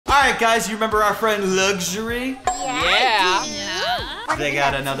Alright guys, you remember our friend Luxury? Yeah. They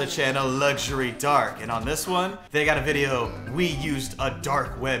got another channel, Luxury Dark, and on this one, they got a video, we used a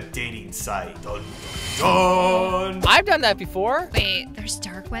dark web dating site. Dun, dun, dun. I've done that before. Wait, there's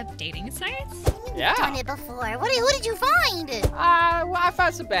dark web dating sites? Yeah. Done it before. Who did you find? Well, I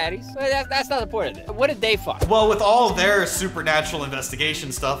found some baddies. That's not the point of it. What did they find? Well, with all their supernatural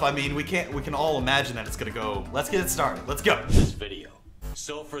investigation stuff, I mean, we can all imagine that it's gonna go. Let's get it started. Let's go. This video.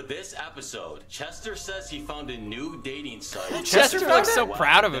 So for this episode, Chester says he found a new dating site. Chester looks so Wow,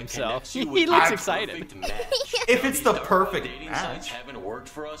 proud of that himself. connects you He with looks the excited. perfect match. If it's the perfect dating match. sites haven't worked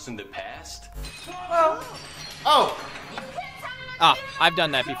for us in the past. Oh, Ah, I've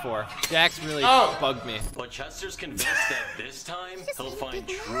done that before. Jax really bugged me. But Chester's convinced that this time he'll find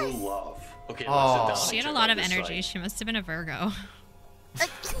true love. Okay, Oh. let's sit down. She and had a check lot out of this energy. site. She must have been a Virgo.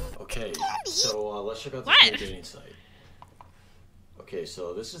 Okay, so let's check out What? this new dating site. Okay,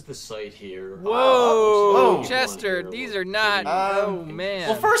 so this is the site here. Whoa, Whoa. Chester, these are not. Oh man.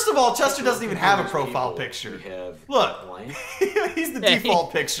 well, first of all, Chester doesn't even have a profile picture. We have Look, blank. he's the Yeah,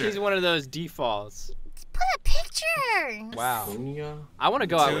 default picture. He's one of those defaults. Put a picture. Wow. Petunia, I want to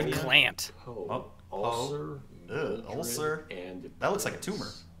go out with Petunia. Clant. ulcer, Mildred, ulcer. and That looks like a tumor.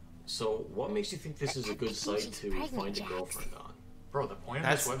 So, what makes you think this is a good think site she's to pregnant, find a Jax. girlfriend on? Bro, the point of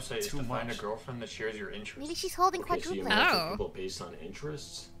That's this website is too to find a much. girlfriend that shares your interests. Maybe she's holding Okay, so you quadruplets. match with Oh. people based on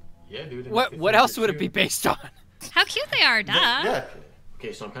interests? Yeah, dude. and What if what they else think would it you're be cute- based on? How cute they are, duh. Yeah.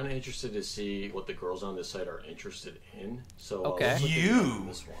 Okay, so I'm kind of interested to see what the girls on this site are interested in. So, Okay. let's look at You.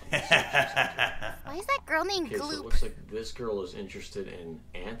 this one. Why is that girl named Okay, so it Gloop? looks like this girl is interested in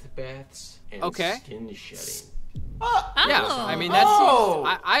ant baths and Okay. skin shedding. Oh. Yeah, I mean that's. Oh.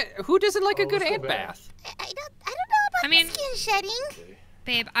 I who doesn't like a good let's go ant back. bath? I don't know about I mean- the skin shedding. Okay.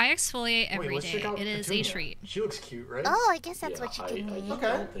 Babe, I exfoliate Wait, every let's check day. out It is a Petunia. treat. She looks cute, right? Oh, I guess that's Yeah, what you I can mean. Okay.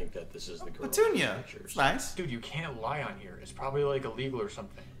 don't think that this is the girl. in the Petunia. pictures. It's nice. Dude, you can't lie on here. It's probably like illegal or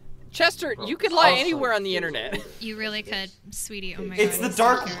something. Chester, Bro, you could this lie whole anywhere site on the feels internet. illegal. You really could, sweetie. Oh my It's god. the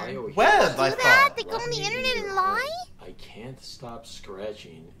dark Web, web, I Do that? thought. They go on the Let me internet in and your lie? heart. I can't stop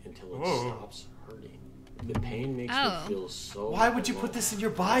scratching until it Whoa. stops hurting. The pain makes Oh. me feel so. Why would you put this in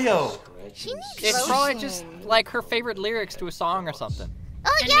your bio? Scratching She needs It's lotion. probably just like her favorite lyrics to a song or something.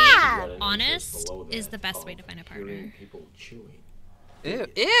 Oh, And yeah. Got an Honest interest below is that the best way of to find a hearing partner. People chewing. Ew,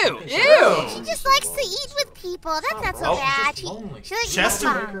 ew, She ew. just likes to eat with people. That's not so Oh. bad. She's lonely. She likes Chester.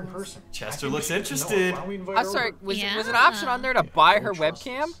 Like her in moms. person. Chester I think looks we should get to know her. interested. Why don't we invite I'm her sorry, over? was an option on there to buy her Don't trust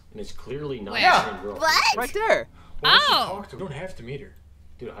webcam? this. And it's clearly not Where? the same girl. What? Right there. Well, let's just Oh. talk to her. You don't have to meet her.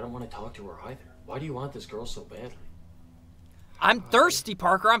 Dude, I don't want to talk to her either. Why do you want this girl so badly? I'm thirsty,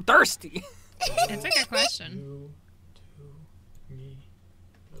 Parker. I'm thirsty. It's a good question. You, to me.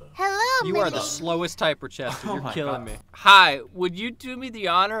 Hello, You are the Minnie. slowest typer, Chester. Oh You're my killing God. me. Hi, would you do me the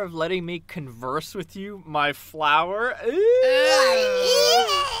honor of letting me converse with you, my flower?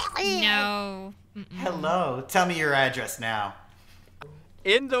 No. Hello. Tell me your address now.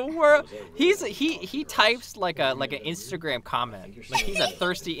 In the world, he types like an Instagram comment. Like he's a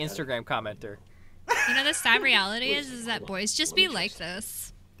thirsty Instagram commenter. You know, the sad reality is that boys just be like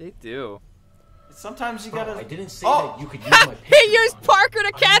this. They do. Sometimes you Bro, gotta. I didn't say Oh. that you could use my picture. He used Parker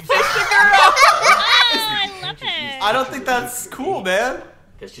to catfish the girl. Oh, I love it. I don't think that's cool, man.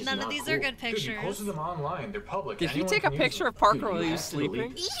 That's just None not of these cool. are good Dude, you pictures. posted them online. They're public. Did he Anyone take a can use picture them. of Parker Dude, while you he was have to delete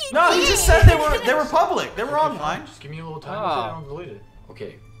sleeping? these. No, he just said they were public. They were Okay, online. fine. Just give me a little time Oh. until I don't delete it.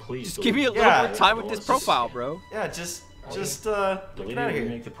 Okay, please. Just give me a delete little Yeah. more time with I this don't profile, want bro. Yeah, just get Delete it it out of and here.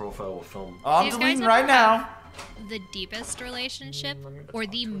 make the profile with film. Oh, I'm These guys deleting ever right now. The deepest relationship or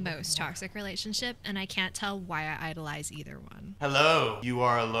the most toxic relationship, and I can't tell why I idolize either one. Hello. You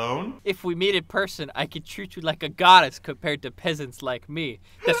are alone? If we meet in person, I could treat you like a goddess compared to peasants like me.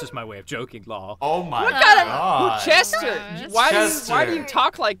 That's just my way of joking, lol. Oh my What kind of- god. Chester, Gross. why do Chester. you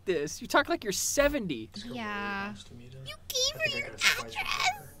talk like this? You talk like you're 70. Yeah. You gave her your address.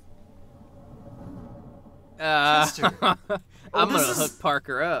 Chester. I'm this gonna is- hook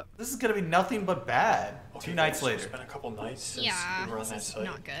Parker up. This is gonna be nothing but bad. 2 nights so later. It's been a couple nights since Yeah, we were on this that is site.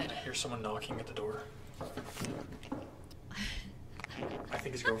 not good. I hear someone knocking at the door. I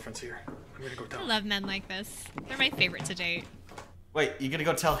think his girlfriend's here. I'm gonna go I down. love men like this. They're my favorite to date. Wait, you gonna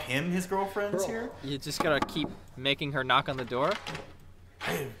go tell him his girlfriend's here? You just gotta keep making her knock on the door.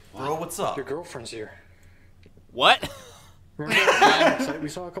 Hey, bro, what's up? Your girlfriend's here. What? Remember that site we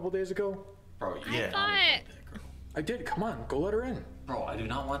saw a couple days ago? Bro, I thought. I did. Come on, go let her in. Bro, I do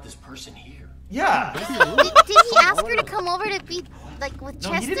not want this person here. Yeah. Did he ask her to come over to be like with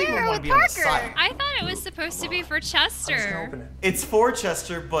No, he Chester didn't even or wanna with be on the Parker? site. I thought it was supposed to be for I'm just gonna Chester. open it. It's for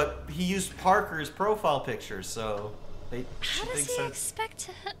Chester, but he used Parker's profile picture, so they How does think he so. expect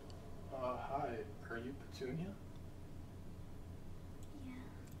to? Hi. Are you Petunia?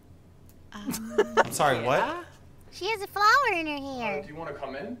 I'm sorry, what? She has a flower in her hair. Do you want to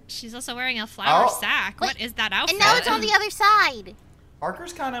come in? She's also wearing a flower Oh. sack. What is that outfit? And now it's on the other side.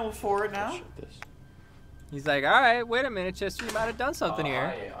 Parker's kind of for it now. Shut this. He's like, all right, wait a minute, Chester, you might have done something here.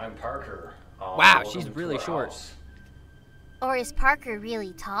 Hi, I'm Parker. Wow, welcome she's to really our short. house. Or is Parker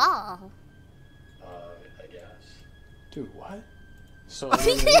really tall? I guess. Dude, what? So,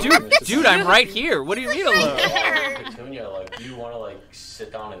 Dude, I'm right here. What do you mean alone? Petunia, like, do you want to like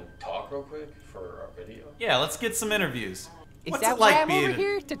sit down and talk real quick for our video? Yeah, let's get some interviews. Is What's that it why like I'm over being-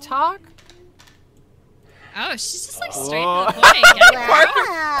 here to talk? Oh, she's just like straight Whoa. to the point. Get it?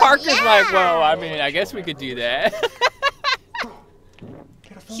 Wow, Parker's like, yeah. well, I mean, I guess we could do that.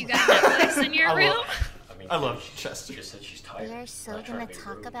 You got Netflix in your I room? love- I love Chester. She just said she's tired. We are so Not trying gonna to be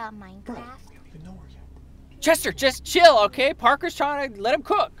talk rude. about Minecraft. even know her yet. Chester, just chill, okay? Parker's trying to let him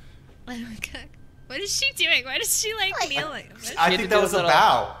cook. Let him cook. What is she doing? Why does she like kneeling? What is- I had think to that do was a a little-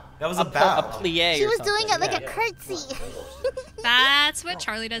 bow. That was a A bow. plie She or was something. doing it like a Yeah. curtsy. That's what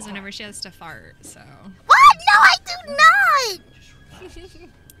Charlie does whenever she has to fart. So What? No, I do not.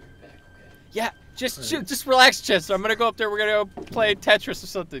 Yeah, just relax, Chester. I'm gonna go up there. We're gonna go play Tetris or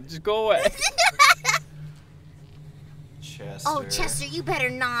something. Just go away. Chester. Oh, Chester, you better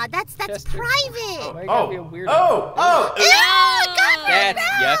not. That's Chester. private. Why you gotta be a weirdo? Oh! Ew, God,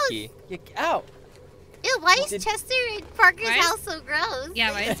 That's gross. yucky. Ow. Ew, why is Did- Chester in Parker's Why? house so gross?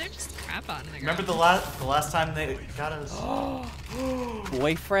 yeah, why is there just crap on the Remember ground? the last time they got us?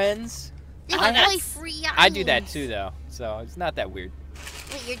 Boyfriends? They Oh, want boy that's- free I do that eyes. too, though. So it's not that weird.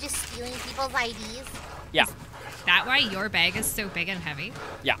 Wait, you're just stealing people's IDs? Yeah. That why your bag is so big and heavy?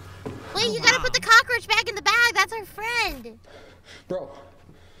 Yeah. Wait, you gotta put the cockroach back in the bag. That's our friend. Bro,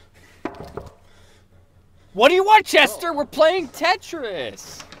 What do you want, Chester? We're playing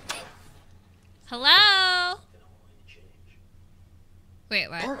Tetris. Hello? Wait,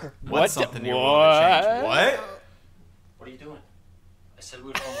 what? Parker. What's What the- something you want to change? what? What? What are you doing? I said we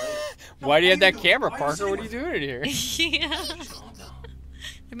would come later. Why do you have that you- camera, why are you Parker? What are you sitting doing in here? Yeah. Calm down.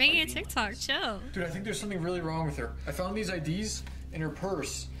 They're making a TikTok. Chill. Dude, I think there's something really wrong with her. I found these IDs in her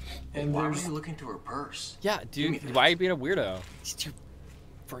purse, and Why were there's. you looking through her purse? Yeah, dude. Why are you being a weirdo? Dude,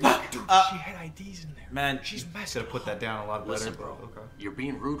 Uh, she had IDs in there. Man, She's should messing have put that down a lot better. Listen, bro. Okay. You're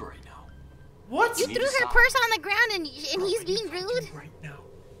being rude right now. What? You need threw to her stop. purse on the ground and he's being rude? right now.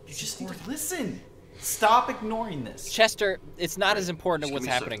 You just need to listen. Stop ignoring this. Chester, it's not as important as Just what's give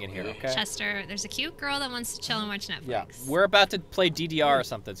me a happening in second, here, okay? okay? Chester, there's a cute girl that wants to chill and watch Netflix. Yeah, we're about to play DDR or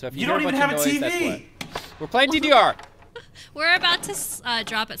something. So if you, You hear don't a even bunch have a of noise, that's TV. what. We're playing DDR. We're about to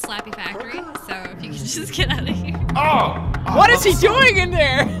drop at Slappy Factory, so if you can just get out of here. Oh! What is he doing in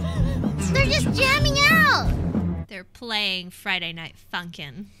there? They're just jamming out. They're playing Friday Night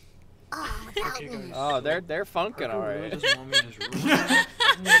Funkin'. Oh, without Okay, me. guys. Oh, they're funking Parker all really right. doesn't want me in his room. I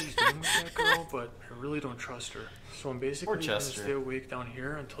don't know what he's doing with that girl, but I really don't trust her. So I'm basically gonna Chester. stay awake down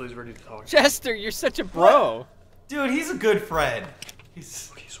here until he's ready to talk. Chester, you're such a bro. Dude, he's a good friend. Okay,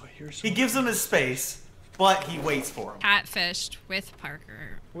 so here's. He gives him his space, but he waits for him. Catfished with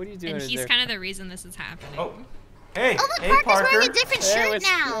Parker. What are you doing And in he's there? kind of the reason this is happening. Oh. Hey, Oh, look, hey, Parker's Parker. wearing a different Hey, shirt what's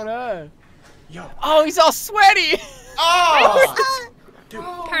going now. on? Yo, Oh, he's all sweaty. Oh!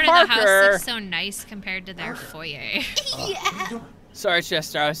 Part of the house Parker. looks so nice compared to their foyer. Yeah. Sorry,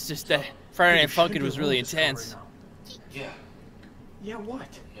 Chester. I was just Friday Night Funkin' was really intense. Yeah. yeah, what?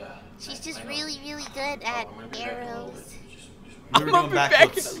 Yeah. She's just really, really good at arrows. We were I'm gonna doing be back in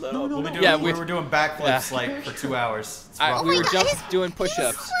a backflips. little. We'll be doing, Yeah, we were doing backflips like for 2 hours. It's rough. we my were God, doing He's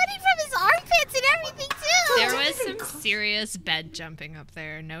push-ups. sweating from his armpits and everything, too. There was some serious bed jumping up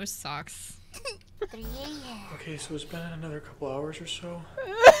there. No socks. 3 a.m. Okay, so it's been another couple hours or so.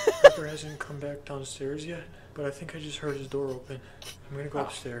 Parker hasn't come back downstairs yet, but I think I just heard his door open. I'm gonna go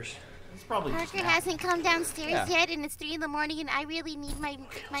upstairs. It's probably just Parker hasn't come downstairs Yeah. yet, and it's 3 in the morning, and I really need my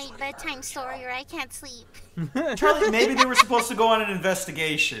bedtime story, or I can't sleep. Charlie, maybe they were supposed to go on an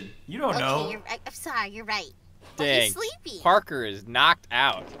investigation. You don't know. Okay, I'm sorry, you're right. Dang. He's sleepy. Parker is knocked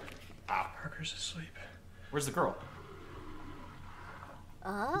out. Parker's asleep. Where's the girl?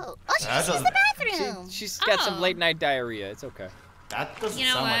 Oh, she's That in doesn't- the bathroom. She's got some Oh. late night diarrhea. It's okay. That doesn't You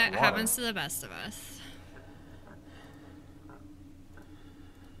know sound what? like water. Happens to the best of us.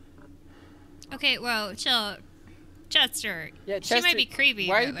 Okay, whoa, chill. Chester. Yeah, She Chester, might be creepy.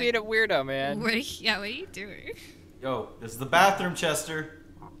 Why are but, you being a weirdo, man? what are you doing? Yo, this is the bathroom, Chester.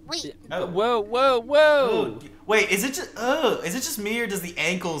 Wait, Oh. Whoa, whoa, whoa! Wait, is it just me or does the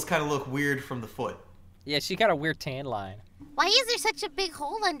ankles kind of look weird from the foot? Yeah, she got a weird tan line. why is there such a big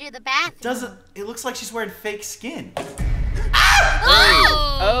hole under the bathroom? It looks like she's wearing fake skin.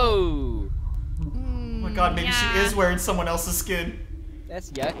 Oh! Oh! god, maybe Yeah. she is wearing someone else's skin.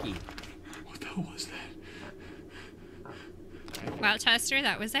 That's yucky. What the hell was that? Wow, Chester,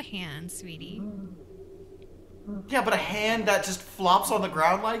 that was a hand, sweetie. Yeah, but a hand that just flops on the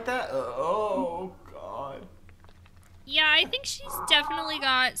ground like that? Oh, god. Yeah, I think she's definitely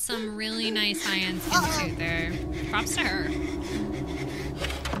got some really nice high-end skin suit there. Props to her.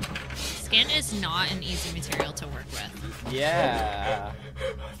 Skin is not an easy material to work with. Yeah.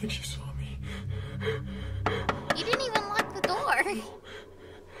 I think she saw me. You didn't even lock the door.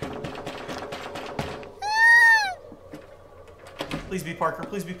 Please be Parker,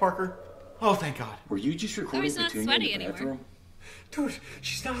 please be Parker. Oh, thank god. Were you just recording he's not Petunia sweaty in the anymore. bathroom? Dude,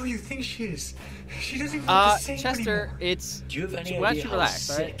 she's not who you think she is. She doesn't even look the same Chester, anymore. it's. Do you have any Why don't idea you how relax,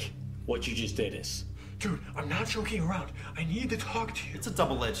 all right? sick what you just did is? Dude, I'm not joking around. I need to talk to you. It's a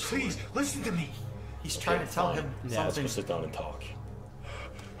double-edged sword. Please, listen to me. He's trying to tell him Yeah, let's something. go sit down and talk.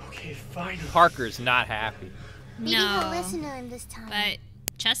 Okay, fine. Parker's not happy. Maybe we'll No, listen to him this time. but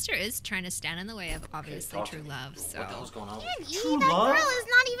Chester is trying to stand in the way of obviously talk to true me. love, so. What the hell's going on? True that love? girl is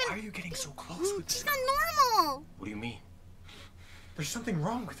not even. Why are you getting so close with She's her? not normal. What do you mean? There's something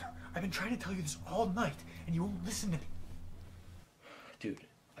wrong with her. I've been trying to tell you this all night, and you won't listen to me. Dude,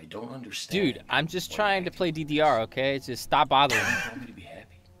 I don't understand. Dude, I'm just trying to play DDR, okay? Just stop bothering me. You want me to be happy?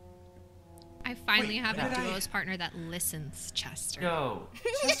 I finally have when a did I- duos partner that listens, Chester. Yo,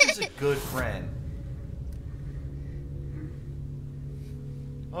 Chester's a good friend.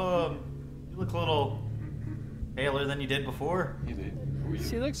 You look a little paler than you did before. Hey, babe.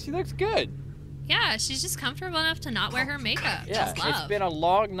 She looks good. Yeah, she's just comfortable enough to not wear her makeup. Yeah, Just it's love. been a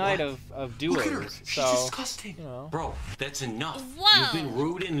long night of Look at her. duos, She's so disgusting. you know. Bro, that's enough. Whoa. You've been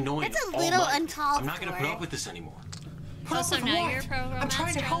rude and annoying That's a all little night. uncalled I'm not gonna put for. up with this anymore. Put up Also, with now what? you're pro I'm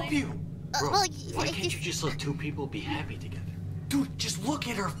trying to romance, help Charlie. you. Bro, well, why can't you just let two people be happy together? Dude, just look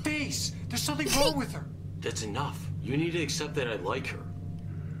at her face. There's something wrong with her. That's enough. You need to accept that I like her.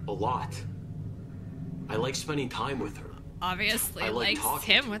 A lot. I like spending time with her. Obviously I like likes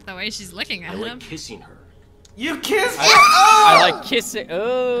talking him to with the way she's looking at I him. like kissing her. You kissed her! I like kissing.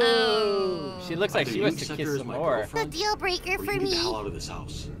 Oh, she looks like Either she you wants to accept kiss her as some my more. The girlfriend, deal breaker or for you get the hell me. out of this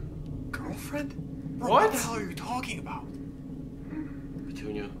house. Girlfriend? Bro, What? what the hell are you talking about?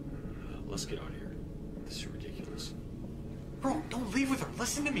 Petunia, let's get out of here. This is ridiculous. Bro, don't leave with her.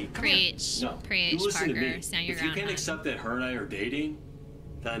 Listen to me. Come here. Preach, No, preach, you listen Parker. to me. Stand your If you ground, can't hon. accept that her and I are dating,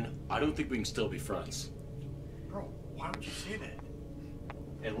 then I don't think we can still be friends. Bro, why would you say that?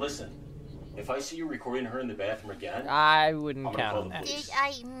 And listen, if I see you recording her in the bathroom again, I wouldn't I'm gonna count call on the that.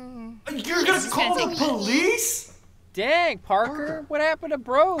 police. You're gonna call the gonna police? Dang, Parker, what happened to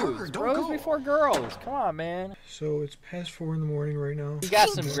bros? Parker, don't Bros go. before girls. Come on, man. So it's past 4 in the morning right now. You got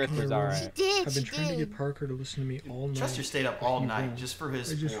some I'm back in my grifters, room. alright. Did I've been she trying to did. get Parker to listen to me all night. Chester stayed up all He night won't. just for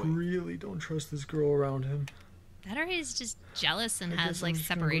his I just boy. really don't trust this girl around him. That or he's just jealous and I has guess like I'm just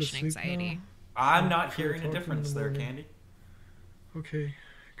gonna go to separation sleep anxiety. now. I'm not Try to hearing a talk to him in difference the there, morning. Candy. Okay,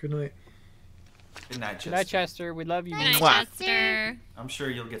 good night. Good night, Chester. Good night, Chester. We love you. Good night, Mwah. Chester. I'm sure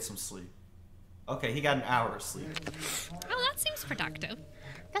you'll get some sleep. Okay, he got an hour of sleep. Oh, that seems productive.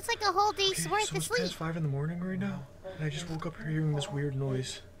 That's like a whole day's worth So of it's sleep. past 5 in the morning right now, and I just woke up hearing this weird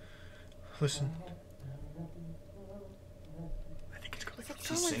noise. Listen. I think it's coming. It's like She's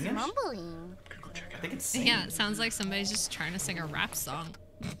someone's singing? mumbling. Gotta go check it I out. think it's singing. Yeah, it sounds like somebody's just trying to sing a rap song.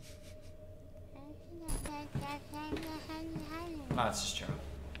 Oh, it's just Charlie.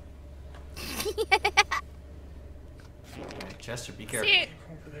 Chester, be careful. See,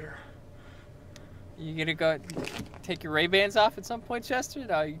 Over there. You gonna go take your Ray-Bans off at some point, Chester?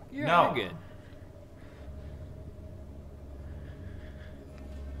 No, you're No. good.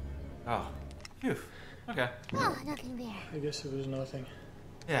 Oh, phew. Okay. Oh, nothing there. I guess it was nothing.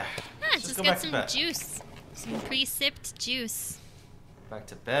 Yeah. Let's just go get back to some bed. juice. Some pre-sipped juice. Back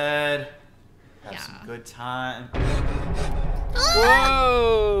to bed. Have Yeah. some good time.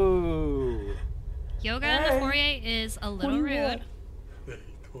 Whoa! Yoga in the foyer is a little rude. They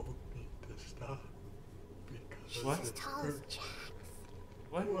told me to stop because What? As tall as Jack.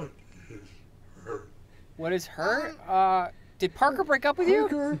 What? What is her? Did Parker break up with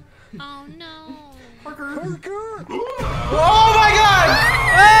you? Oh no. Oh my god!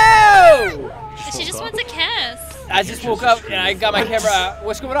 Oh! She just wants a kiss. I just woke up and I got my camera.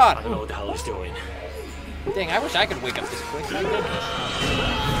 What's going I don't on? know what the hell he's doing. Dang, I wish I could wake up this quick. My goodness.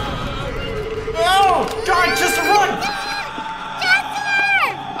 Oh! God, just run!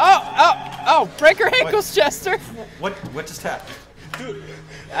 Oh! Break her ankles, Chester. What just happened?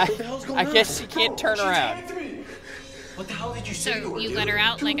 I guess she can't turn around. What the hell did you say to So her, you dude? let her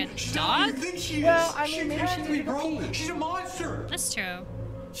out like a dog? think she Well, I mean, maybe she attacked me, needed a bro. pee. She's a monster. That's true.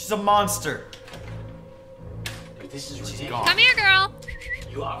 She's a monster. this is ridiculous. Come here, girl.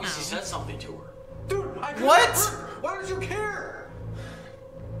 You obviously said something to her. Dude, I couldn't What? hurt her. Why don't you care?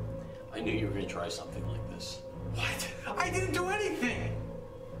 I knew you were gonna try something like this. What? I didn't do anything.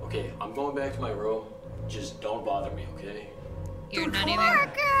 Okay, I'm going back to my room. Just don't bother me, okay? You're not even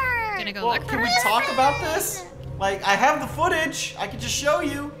Parker! gonna go Well, look for can we her? talk about this? Like, I have the footage. I can just show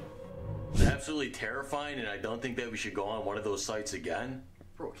you. It's absolutely terrifying, and I don't think that we should go on one of those sites again.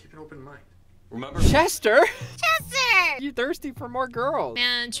 Bro, keep an open mind. Remember? Chester, Chester! you thirsty for more girls?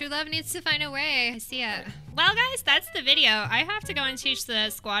 Man, true love needs to find a way. I see it. Well, guys, that's the video. I have to go and teach the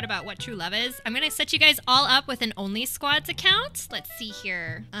squad about what true love is. I'm gonna set you guys all up with an Only Squads account. Let's see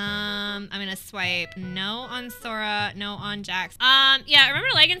here. I'm gonna swipe no on Sora, no on Jax. Yeah, remember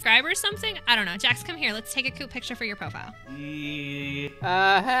like and subscribe or something? I don't know. Jax, come here. Let's take a cute picture for your profile. Yeah,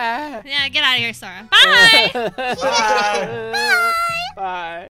 get out of here, Sora. Bye! Bye. Bye.